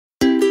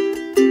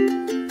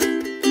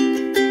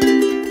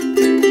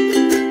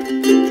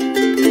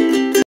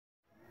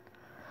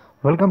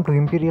Welcome to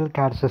Imperial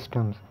CAD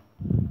Systems.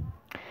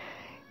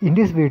 In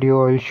this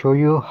video, I will show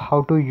you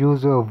how to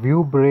use a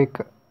view break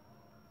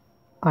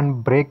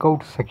and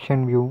breakout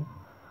section view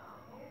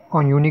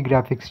on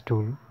Unigraphics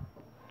tool.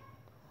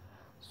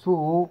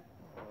 So,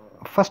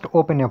 first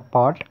open a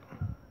part.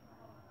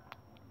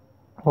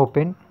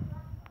 Open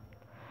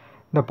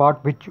the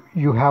part which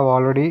you have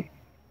already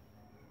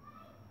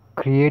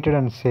created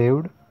and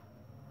saved.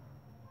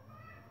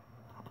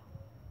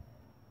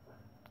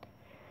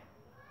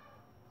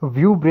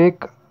 View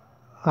break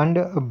and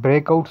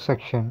breakout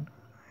section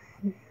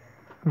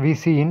we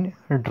see in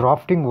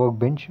drafting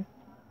workbench.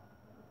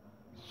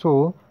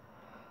 So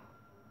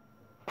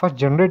first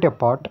generate a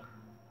part.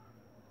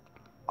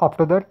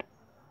 After that,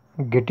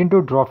 get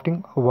into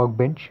drafting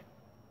workbench,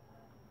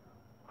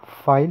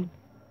 file,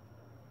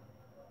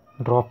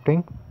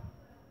 drafting,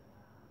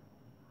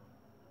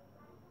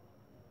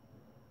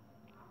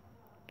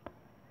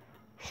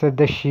 set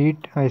the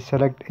sheet. I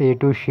select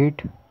A2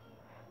 sheet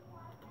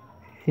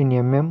in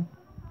mm,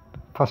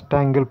 first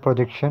angle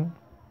projection.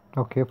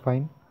 Okay,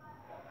 fine.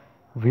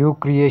 View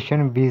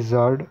creation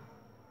wizard.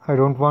 I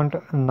don't want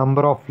a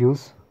number of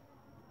views,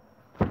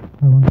 I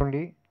want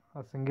only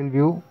a single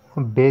view.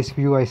 Base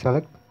view I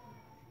select,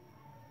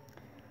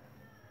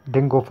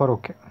 then go for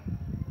OK.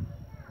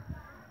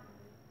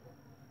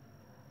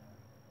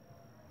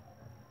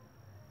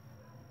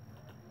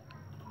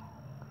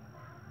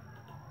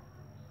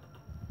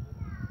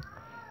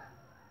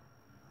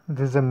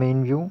 This is the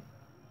main view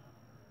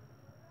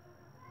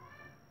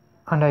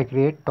and I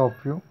create top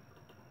view.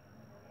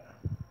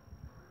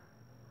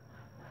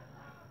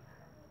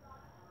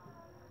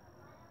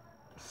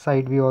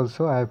 Side view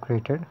also I have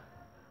created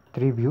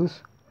 3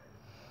 views.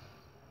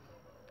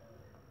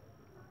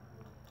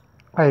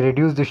 I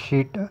reduce the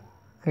sheet,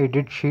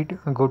 edit sheet,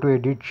 go to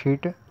edit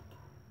sheet,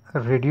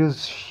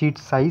 reduce sheet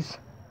size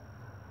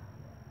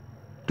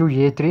to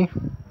A3.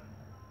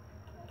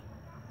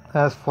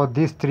 As for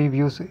these 3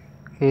 views,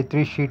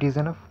 A3 sheet is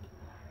enough.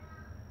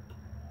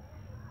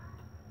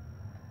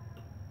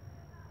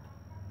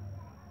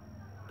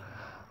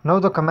 Now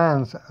the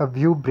commands a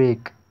view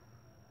break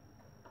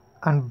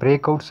and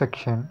breakout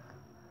section.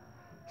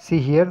 See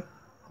here,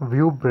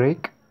 view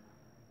break,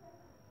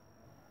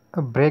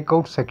 a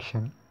breakout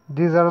section.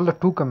 These are all the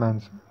 2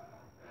 commands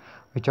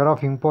which are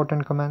of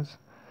important commands.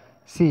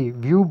 See,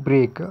 view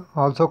break,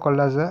 also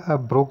called as a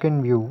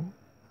broken view.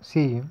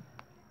 See,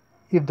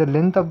 if the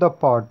length of the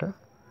part,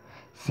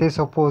 say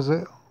suppose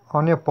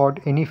on a part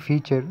any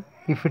feature,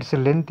 if its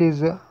length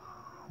is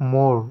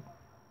more,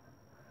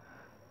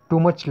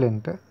 too much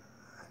length,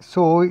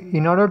 so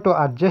in order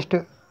to adjust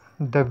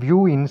the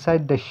view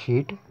inside the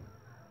sheet,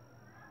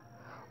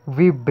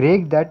 we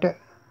break that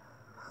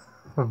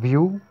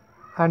view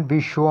and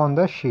we show on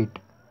the sheet.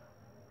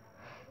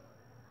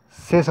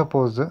 Say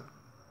suppose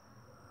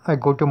I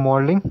go to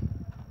modeling,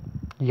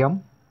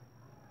 M,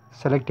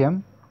 select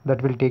M,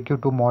 that will take you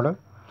to model.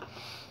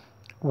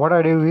 What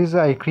I do is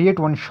I create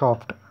one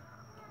shaft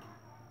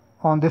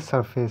on this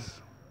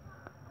surface.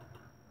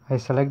 I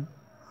select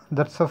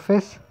that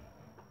surface,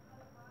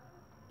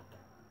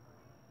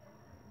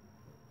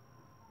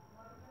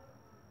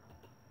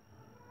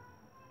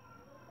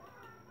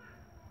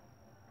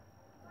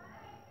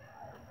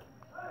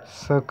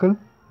 circle,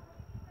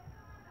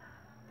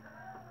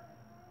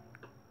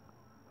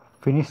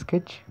 finish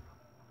sketch,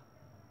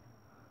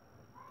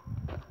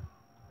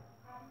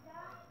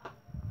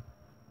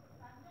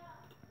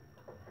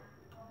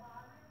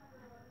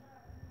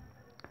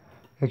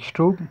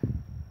 extrude.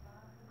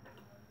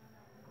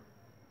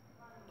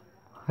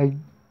 I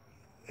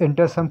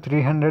enter some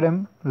 300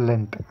 mm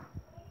length.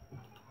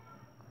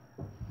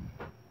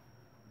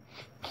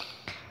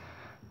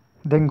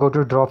 Then go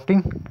to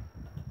drafting,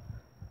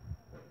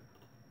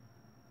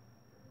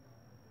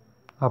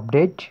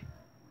 update,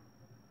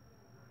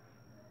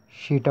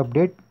 sheet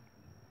update.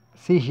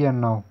 See here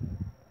now,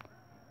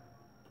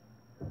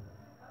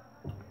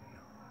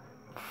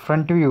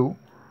 front view.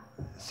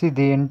 See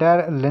the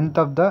entire length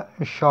of the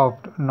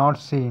shaft not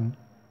seen.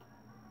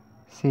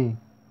 See,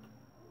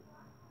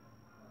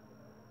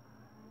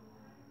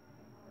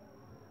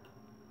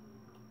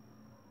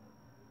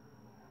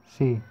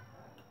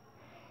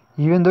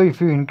 even though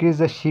if you increase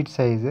the sheet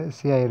size,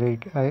 see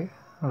I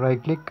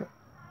right click,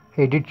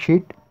 edit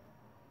sheet,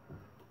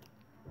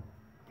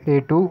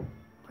 A2,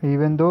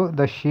 even though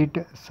the sheet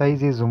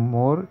size is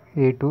more,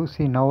 A2,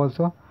 see now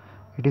also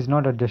it is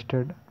not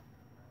adjusted.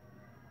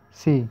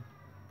 See,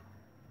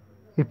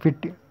 if it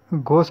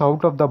goes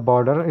out of the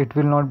border, it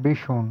will not be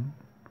shown.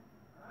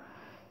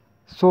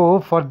 So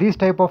for this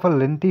type of a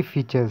lengthy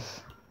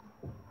features,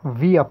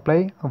 we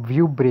apply a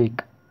view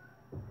break.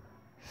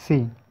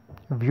 See,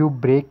 view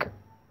break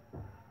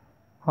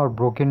or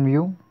broken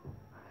view.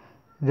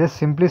 Just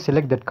simply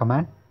select that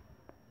command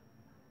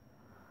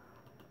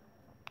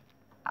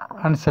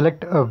and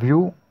select a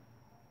view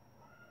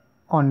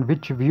on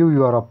which view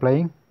you are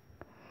applying.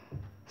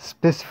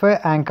 Specify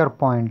anchor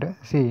point.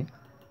 See,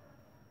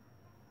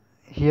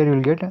 here you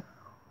will get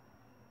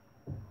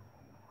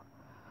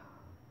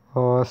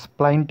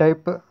spline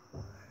type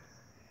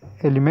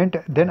element,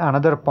 then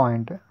another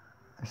point.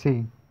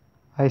 See,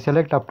 I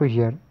select up to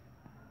here.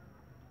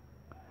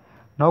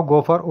 Now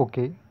go for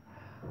OK.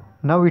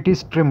 Now it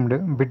is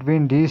trimmed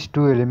between these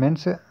two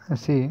elements.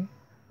 See,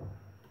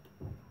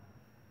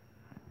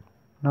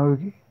 now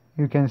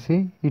you can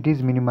see it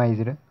is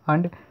minimized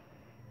and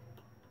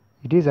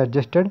it is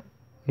adjusted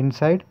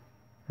inside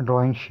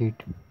drawing sheet.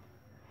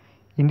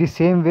 In the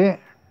same way,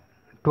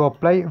 to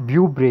apply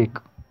view break,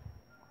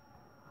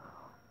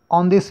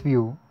 on this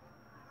view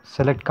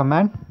select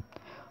command,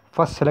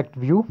 first select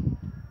view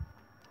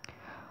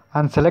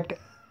and select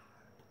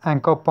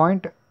anchor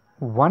point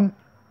 1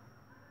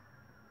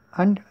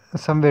 and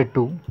somewhere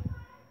 2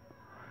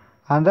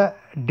 and the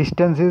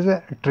distance is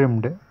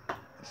trimmed.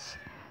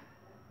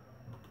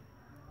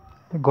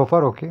 Go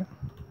for OK.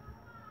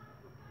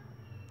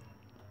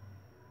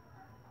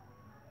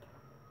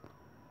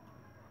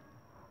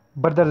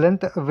 But the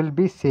length will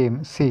be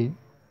same. See,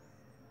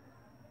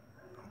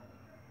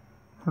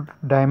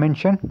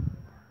 dimension,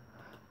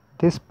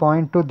 this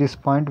point to this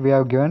point we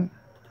have given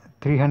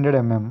 300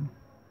 mm,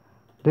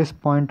 this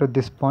point to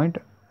this point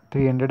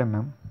 300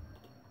 mm.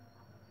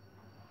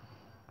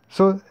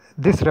 So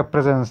this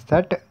represents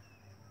that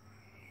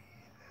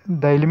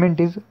the element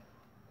is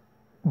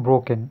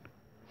broken,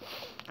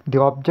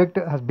 the object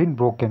has been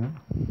broken.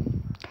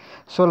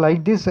 So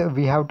like this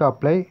we have to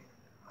apply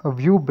a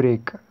view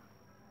break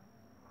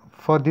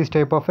for this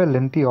type of a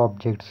lengthy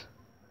objects.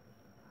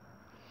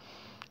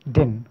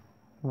 Then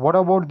what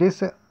about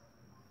this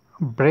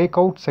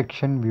breakout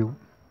section view?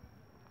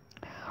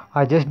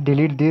 I just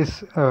delete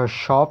this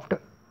shaft.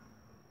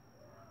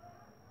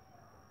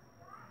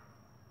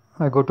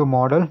 I go to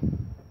model,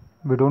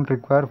 we don't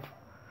require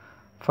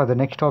for the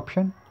next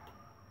option.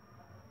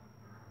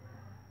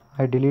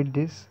 I delete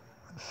this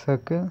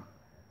circle,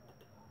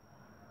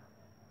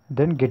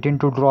 then get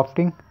into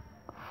drafting,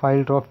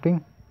 file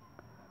drafting,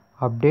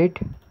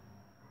 update,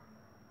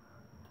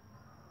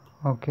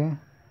 OK,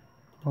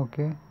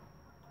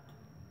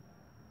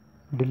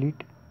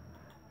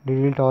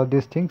 delete all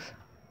these things.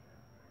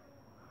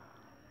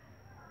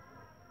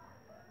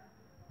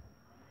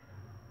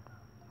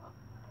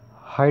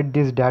 Hide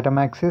this datum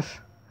axis,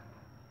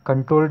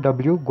 Control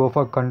W, go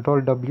for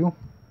Control W,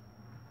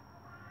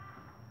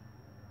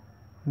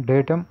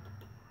 datum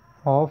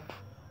of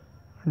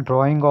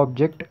drawing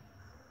object,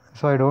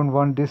 so I don't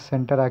want this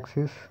center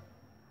axis,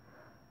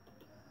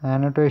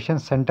 annotation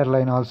center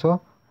line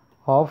also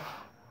off,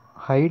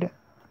 hide,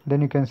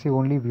 then you can see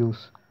only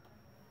views.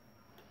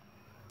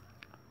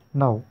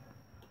 Now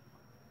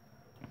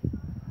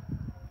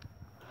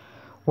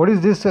what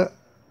is this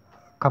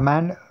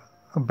command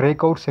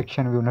breakout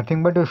section view?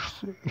 Nothing but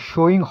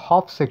showing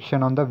half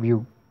section on the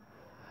view.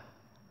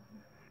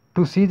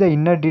 To see the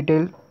inner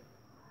detail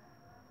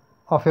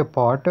of a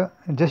part,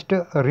 just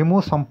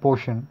remove some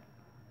portion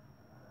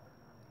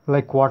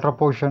like water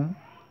portion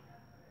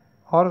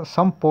or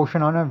some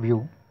portion on a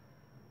view.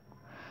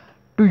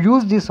 To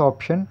use this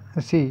option,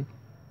 see,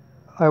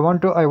 I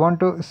want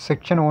to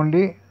section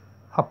only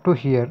up to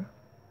here.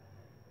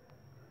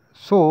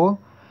 So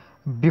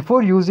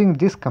before using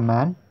this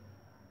command,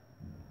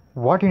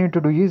 what you need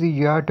to do is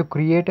you have to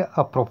create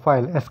a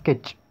profile, a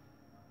sketch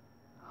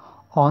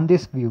on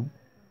this view.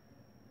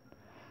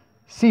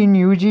 See, in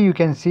UG you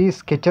can see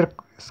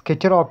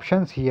sketcher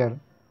options here,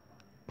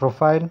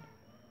 profile,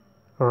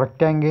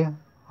 rectangle,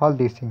 all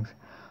these things.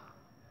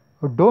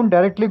 Don't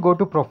directly go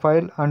to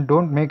profile and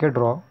don't make a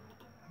draw,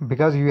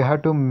 because you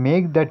have to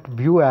make that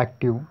view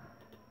active.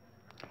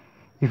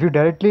 If you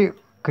directly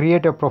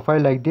create a profile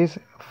like this,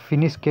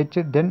 finish sketch,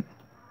 then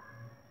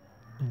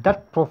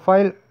that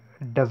profile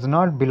does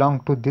not belong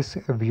to this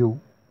view.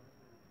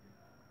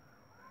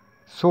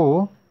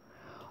 So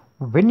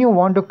when you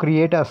want to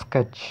create a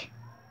sketch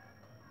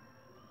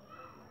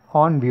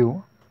on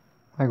view,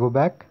 I go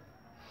back,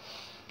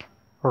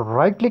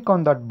 right click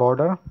on that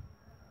border,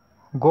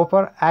 go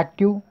for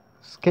active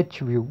sketch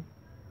view.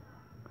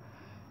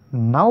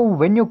 Now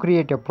when you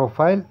create a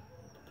profile,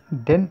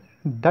 then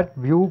that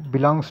view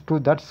belongs to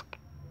that,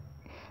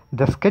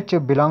 the sketch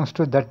belongs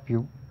to that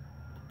view.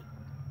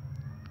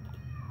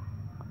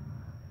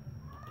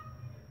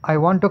 I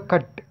want to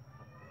cut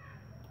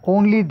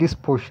only this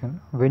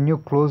portion. When you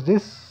close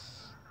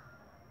this,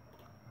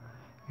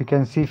 you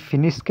can see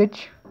finish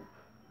sketch,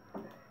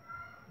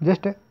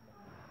 just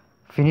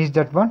finish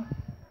that one.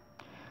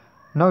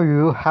 Now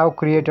you have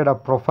created a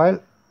profile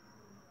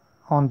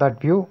on that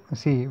view.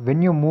 See,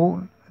 when you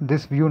move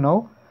this view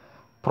now,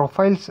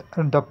 profiles,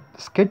 the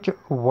sketch,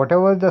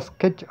 whatever the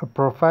sketch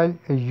profile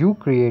you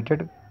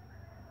created,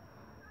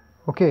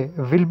 okay,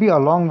 will be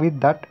along with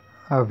that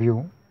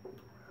view.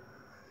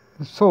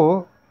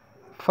 So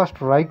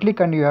first right click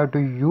and you have to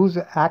use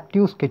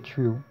active sketch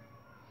view,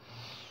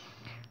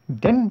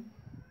 then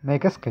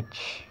make a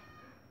sketch.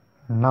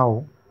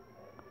 Now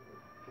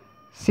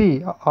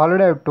see,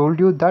 already I have told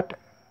you that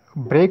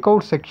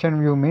breakout section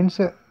view means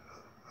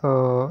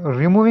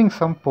removing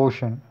some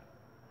portion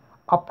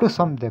up to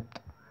some depth.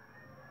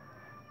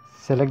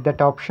 Select that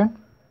option,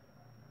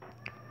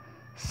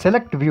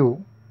 select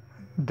view,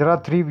 there are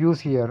three views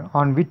here.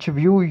 On which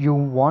view you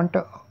want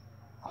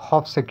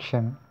half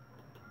section,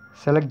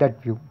 select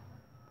that view.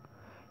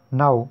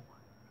 Now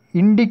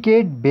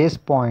indicate base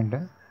point.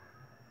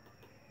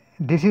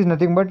 This is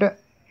nothing but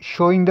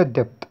showing the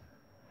depth.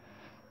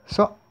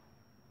 So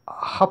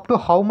up to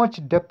how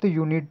much depth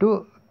you need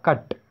to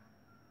cut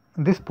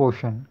this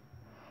portion,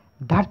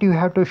 that you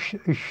have to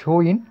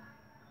show in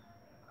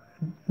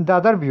the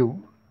other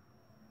view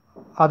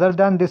other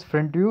than this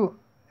front view,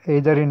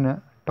 either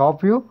in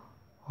top view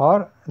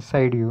or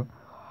side view,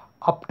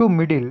 up to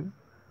middle,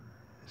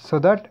 so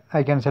that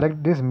I can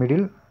select this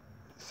middle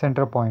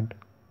center point.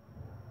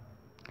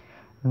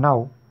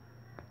 Now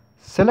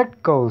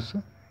select curves,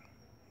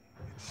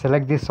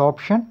 select this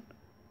option,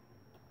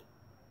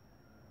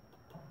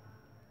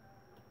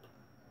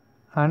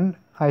 and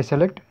I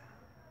select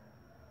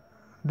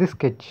this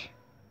sketch,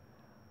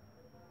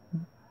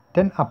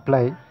 then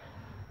apply.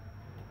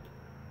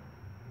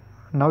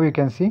 Now you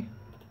can see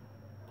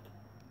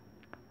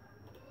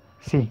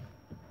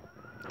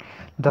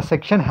the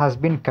section has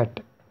been cut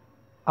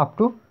up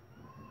to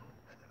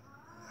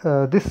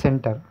this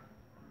center.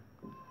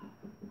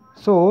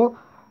 So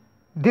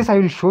this I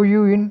will show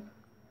you in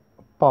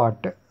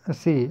part.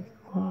 See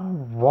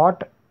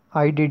what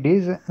I did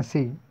is,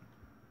 see,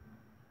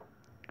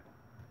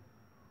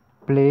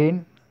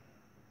 plane,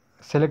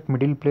 select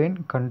middle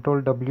plane,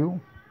 Control W,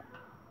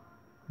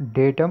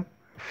 datum,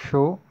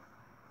 show,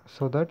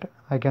 so that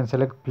I can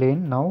select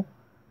plane. Now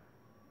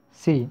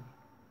see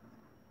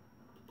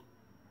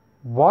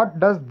what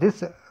does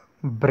this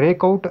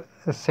breakout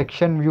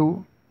section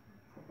view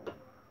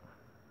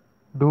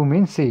do.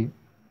 Means, see,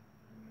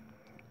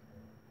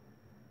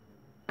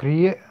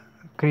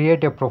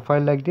 create a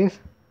profile like this.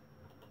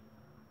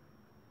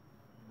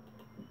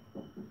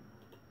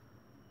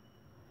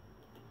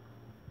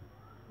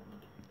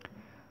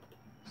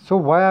 So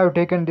why I have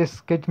taken this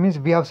sketch means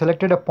we have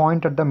selected a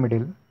point at the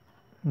middle.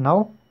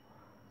 Now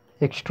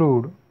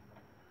extrude,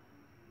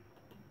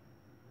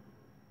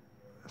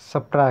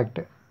 subtract,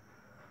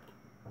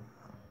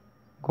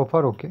 go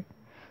for OK.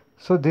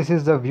 So this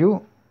is the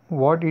view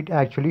what it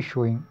actually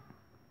showing.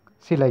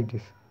 See, like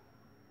this.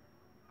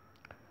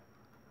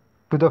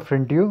 To the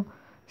front view,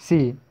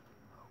 see,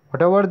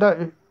 whatever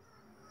the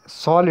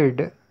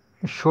solid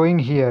showing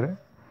here,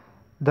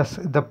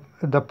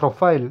 the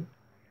profile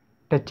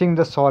touching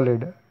the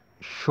solid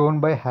shown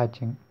by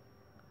hatching.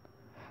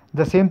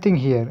 The same thing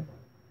here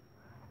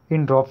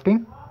in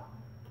drafting.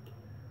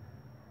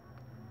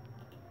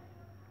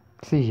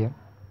 See here.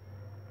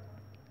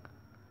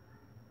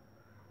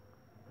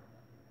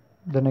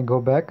 Then I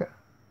go back,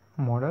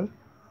 model.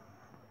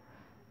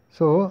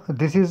 So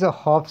this is a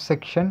half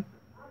section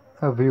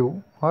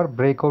view or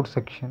breakout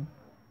section.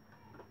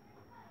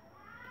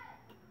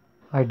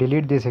 I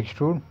delete this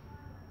extrude,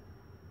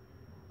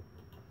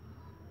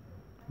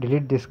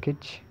 delete this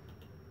sketch,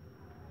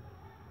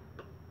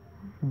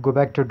 go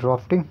back to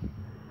drafting,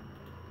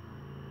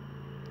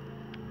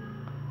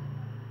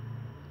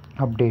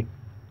 update,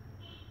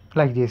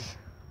 like this.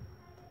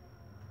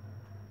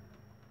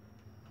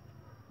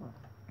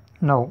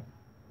 Now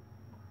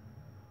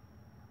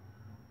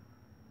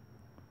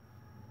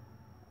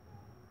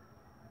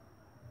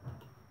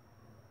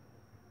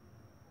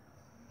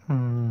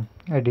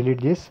I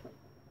delete this.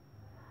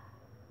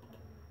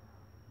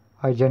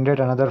 I generate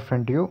another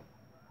front view,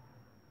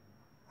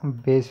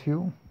 base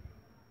view,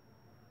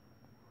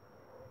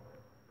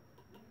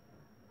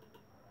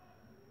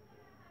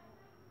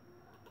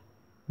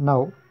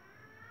 now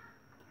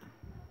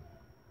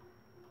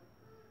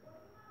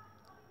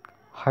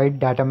hide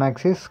datum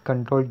axis,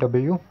 Control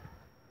W.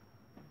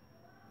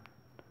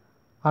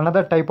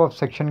 Another type of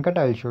section cut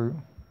I will show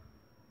you.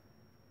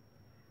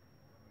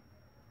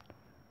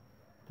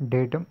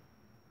 Datum,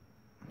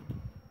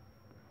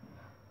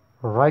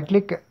 right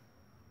click,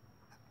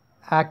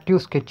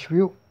 active sketch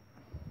view,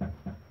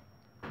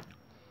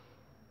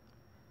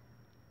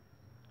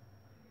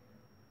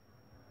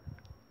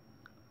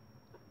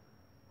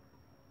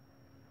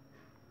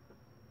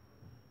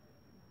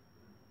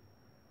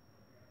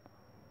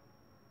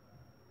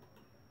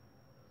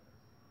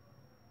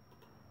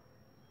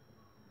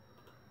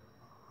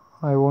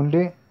 I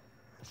only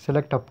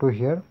select up to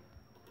here,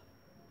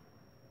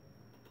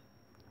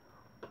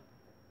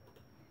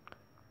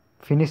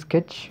 finish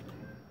sketch.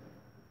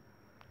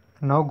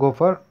 Now go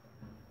for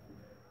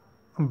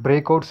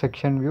breakout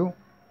section view.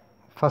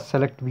 First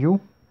select view,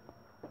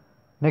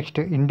 next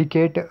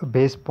indicate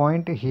base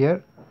point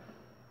here,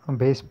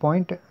 base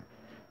point,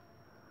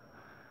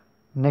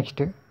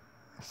 next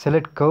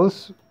select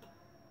curves,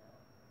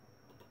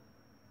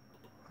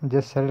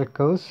 just select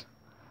curves,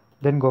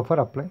 then go for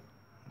apply.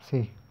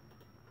 See,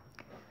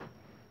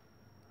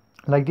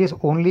 like this,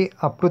 only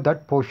up to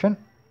that portion,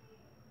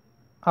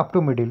 up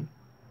to middle.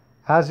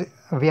 As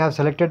we have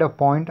selected a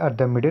point at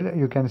the middle,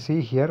 you can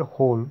see here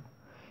hole.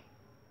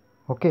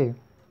 Okay,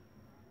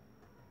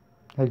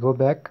 I go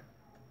back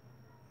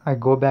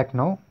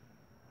now.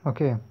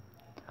 Okay,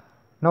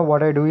 now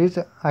what I do is,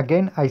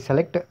 again I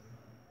select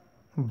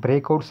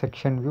breakout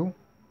section view,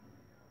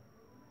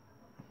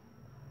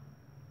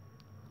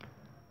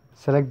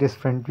 select this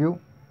front view,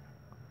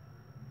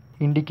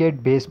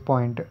 indicate base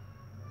point.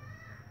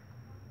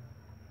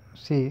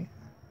 See,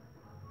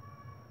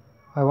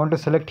 I want to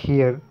select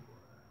here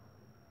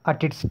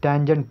at its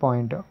tangent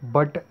point,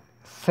 but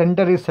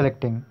center is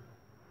selecting.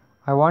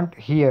 I want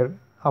here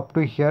up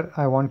to here,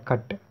 I want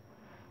cut.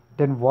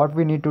 Then what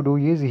we need to do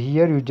is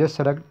here you just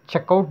select,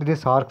 check out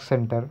this arc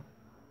center.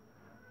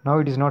 Now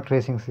it is not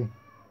tracing. See,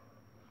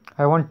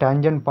 I want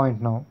tangent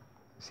point now.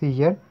 See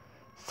here,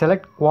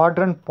 select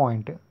quadrant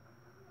point.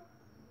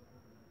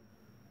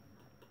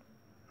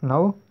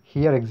 Now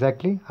here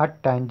exactly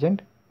at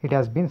tangent it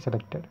has been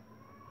selected.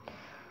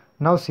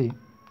 Now see,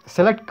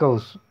 select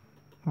curves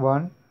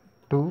 1,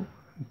 2,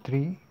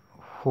 3,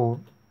 4.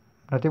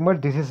 Nothing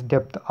but this is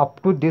depth.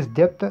 Up to this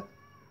depth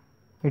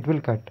it will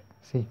cut.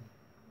 See,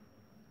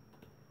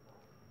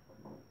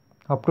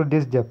 up to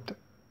this depth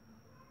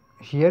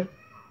here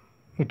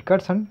it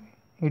cuts and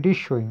it is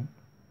showing.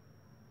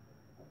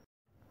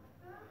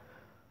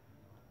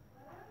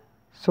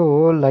 So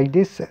like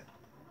this,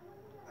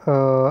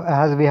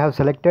 as we have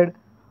selected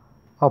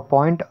a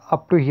point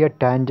up to here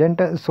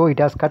tangent, so it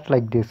has cut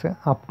like this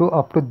up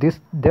to this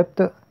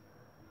depth.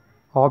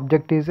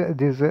 Object is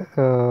this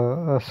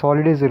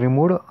solid is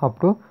removed up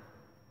to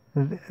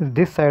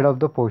this side of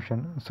the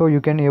portion, so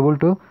you can able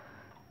to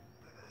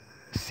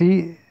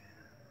see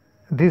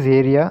this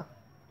area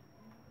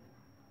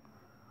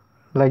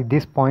like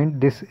this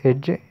point, this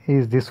edge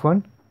is this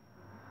one,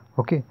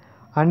 okay,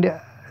 and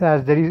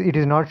as there is, it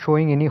is not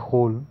showing any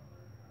hole.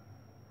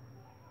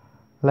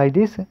 Like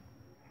this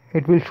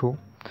it will show.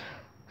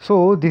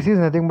 So this is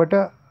nothing but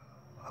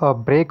a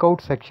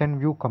breakout section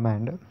view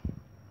command.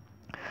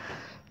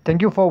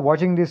 Thank you for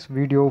watching this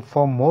video.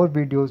 For more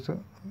videos,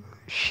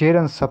 share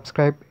and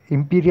subscribe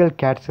Imperial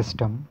CAD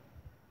system.